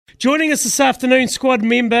Joining us this afternoon, squad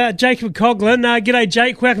member Jacob Coghlan. G'day,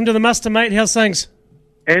 Jake. Welcome to the muster, mate. How's things?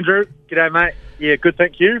 Andrew, g'day, mate. Yeah, good,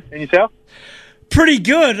 thank you. And yourself? Pretty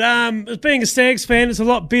good. Being a Stags fan, it's a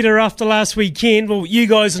lot better after last weekend. Well, you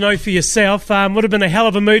guys know for yourself. Would have been a hell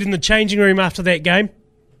of a mood in the changing room after that game.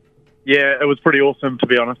 Yeah, it was pretty awesome, to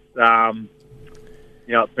be honest.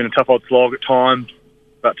 It's been a tough old slog at times,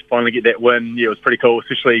 but to finally get that win, it was pretty cool,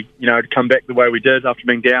 especially, to come back the way we did after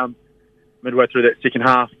being down midway through that second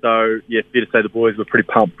half. So, yeah, fair to say the boys were pretty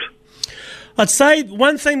pumped. I'd say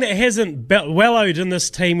one thing that hasn't wellowed in this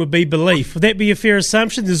team would be belief. Would that be a fair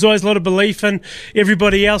assumption? There's always a lot of belief in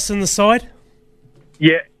everybody else in the side?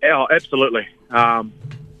 Yeah, absolutely.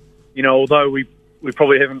 Although we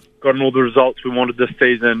probably haven't gotten all the results we wanted this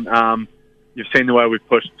season, you've seen the way we've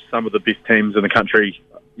pushed some of the best teams in the country,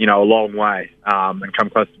 a long way, and come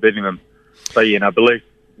close to beating them. So, belief,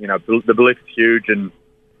 the belief is huge, and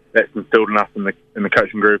that's instilled in us in the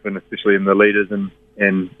coaching group, and especially in the leaders and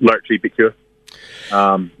locally Becure.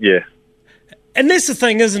 And that's the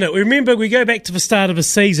thing, isn't it? Remember, we go back to the start of a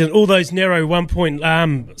season, all those narrow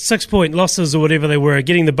 6-point losses or whatever they were,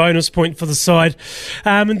 getting the bonus point for the side.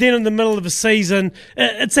 And then in the middle of a season,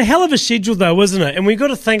 it's a hell of a schedule though, isn't it? And we've got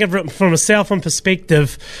to think of it from a Southland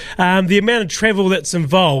perspective. The amount of travel that's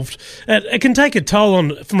involved, it can take a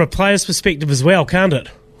toll from a player's perspective as well, can't it?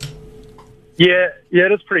 Yeah,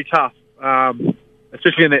 it is pretty tough,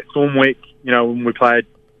 especially in that storm week, when we played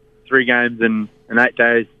 3 games in 8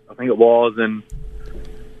 days, I think it was, and,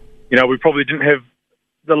 we probably didn't have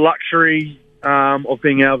the luxury of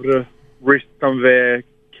being able to rest some of our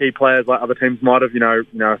key players like other teams might have,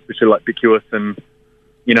 especially like Becure and,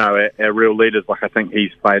 our real leaders. Like, I think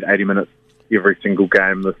he's played 80 minutes every single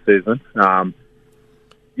game this season. So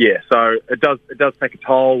it does take a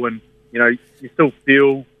toll, and, you still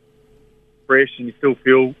feel fresh and you still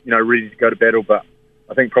feel, ready to go to battle, but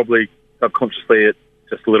I think probably subconsciously it's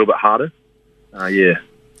just a little bit harder.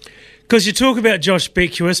 Because you talk about Josh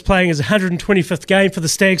Becure playing his 125th game for the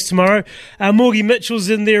Stags tomorrow. Morgie Mitchell's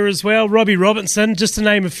in there as well, Robbie Robinson, just to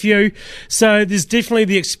name a few. So there's definitely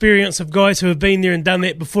the experience of guys who have been there and done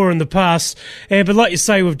that before in the past. But like you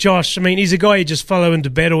say with Josh, I mean, he's a guy you just follow into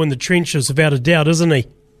battle in the trenches, without a doubt, isn't he?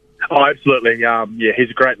 Oh, absolutely. He's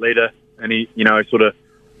a great leader, and he, sort of,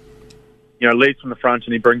 leads from the front,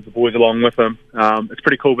 and he brings the boys along with him. It's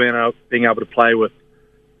pretty cool being able to play with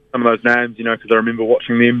some of those names, because I remember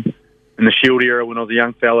watching them in the Shield era when I was a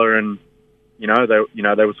young fella, and they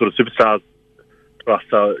were sort of superstars to us.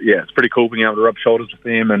 So yeah, it's pretty cool being able to rub shoulders with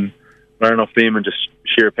them and learn off them and just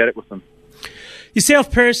share a paddock with them.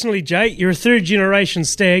 Yourself personally, Jake, you're a third-generation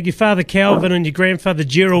Stag. Your father, Calvin, and your grandfather,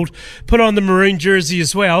 Gerald, put on the maroon jersey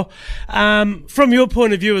as well. From your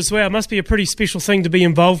point of view as well, it must be a pretty special thing to be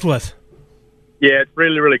involved with. Yeah, it's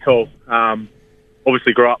really, really cool.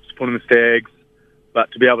 Obviously grew up supporting the Stags,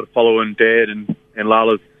 but to be able to follow in Dad and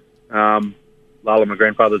Lala, my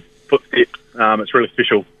grandfather's footsteps, it's really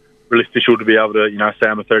special. Really special to be able to, say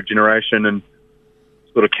I'm a third generation and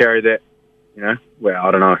sort of carry that, well, I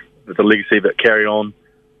don't know, it's a legacy, but carry on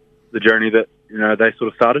the journey that, they sort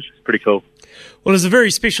of started. It's pretty cool. Well, it's a very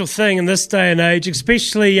special thing in this day and age,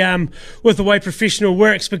 especially with the way professional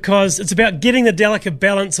works, because it's about getting the delicate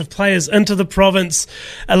balance of players into the province,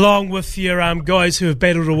 along with your guys who have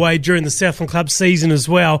battled away during the Southland Club season as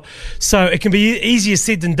well. So it can be easier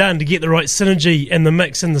said than done to get the right synergy in the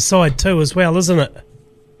mix in the side too, as well, isn't it?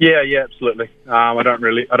 Yeah, absolutely. I don't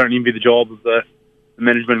envy the job of the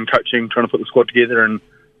management and coaching, trying to put the squad together and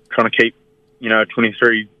trying to keep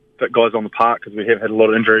 23 fit guys on the park, because we have had a lot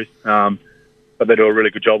of injuries. But they do a really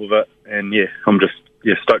good job of it, and I'm just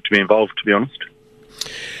stoked to be involved, to be honest.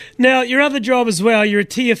 Now, your other job as well, you're a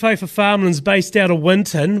TFO for Farmlands based out of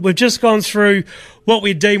Winton. We've just gone through what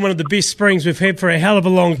we deem one of the best springs we've had for a hell of a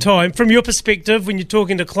long time. From your perspective, when you're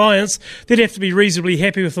talking to clients, they'd have to be reasonably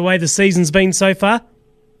happy with the way the season's been so far?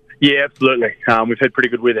 Yeah, absolutely. We've had pretty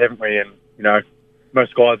good weather, haven't we? And,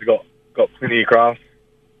 most guys have got plenty of grass,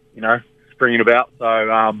 springing about,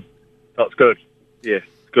 so it's good. Yeah,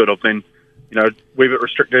 it's good. I've been wee bit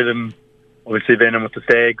restricted and obviously been in with the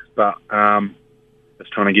Stags, but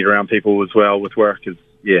just trying to get around people as well with work is,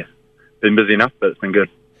 been busy enough, but it's been good.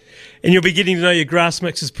 And you'll be getting to know your grass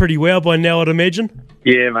mixes pretty well by now, I'd imagine?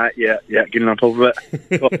 Yeah, mate, yeah, getting on top of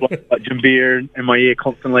it. Got like Jim Beer in my ear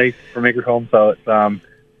constantly from Egerton, so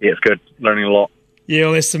it's good, learning a lot. Yeah,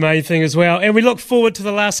 well, that's the main thing as well. And we look forward to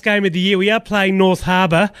the last game of the year. We are playing North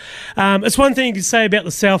Harbour. It's one thing you can say about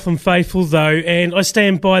the Southland faithful, though, and I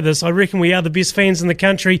stand by this. I reckon we are the best fans in the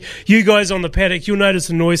country. You guys on the paddock, you'll notice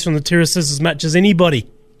the noise from the terraces as much as anybody.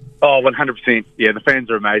 Oh, 100%. Yeah, the fans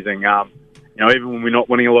are amazing. Even when we're not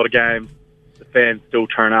winning a lot of games, the fans still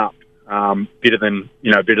turn up better than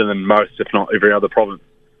most, if not every other province.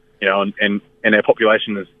 And our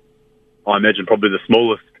population is, I imagine, probably the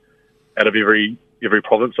smallest out of every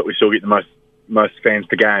province, but we still get the most fans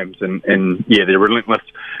to games. And they're relentless.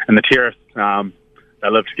 And the terrace, they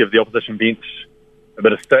love to give the opposition bench a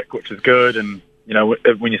bit of stick, which is good. And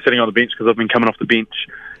when you're sitting on the bench, because I've been coming off the bench,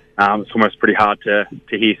 it's almost pretty hard to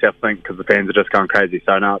hear yourself think because the fans are just going crazy.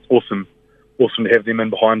 So no, it's awesome to have them in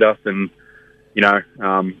behind us, and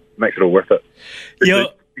makes it all worth it.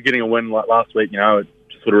 Getting a win like last week, it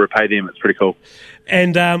just sort of repay them. It's pretty cool.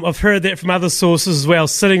 And I've heard that from other sources as well.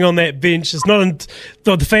 Sitting on that bench, it's not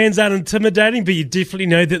the fans aren't intimidating, but you definitely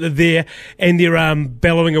know that they're there and they're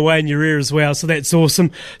bellowing away in your ear as well. So that's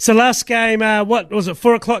awesome. So last game, what was it?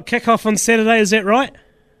 4:00 kickoff on Saturday? Is that right?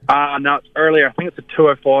 No, it's earlier. I think it's a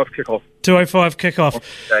 2:05 kickoff. 2:05 kickoff.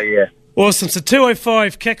 Yeah. Awesome. So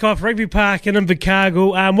 2:05 kickoff, Rugby Park in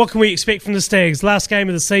Invercargill. What can we expect from the Stags? Last game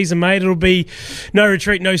of the season, mate. It'll be no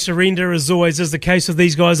retreat, no surrender, as always is the case with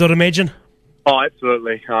these guys, I'd imagine. Oh,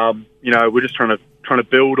 absolutely. We're just trying to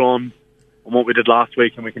build on what we did last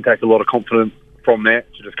week, and we can take a lot of confidence from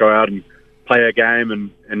that to just go out and play our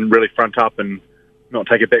game and really front up and not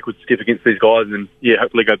take a backward step against these guys, and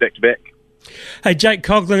hopefully go back to back. Hey, Jake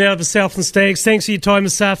Coghlan out of the Southland Stags, thanks for your time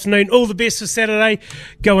this afternoon. All the best for Saturday.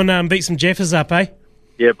 Go and beat some Jaffers up, eh?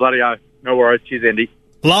 Yeah, bloody oath. No worries. Cheers, Andy.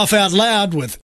 Laugh out loud with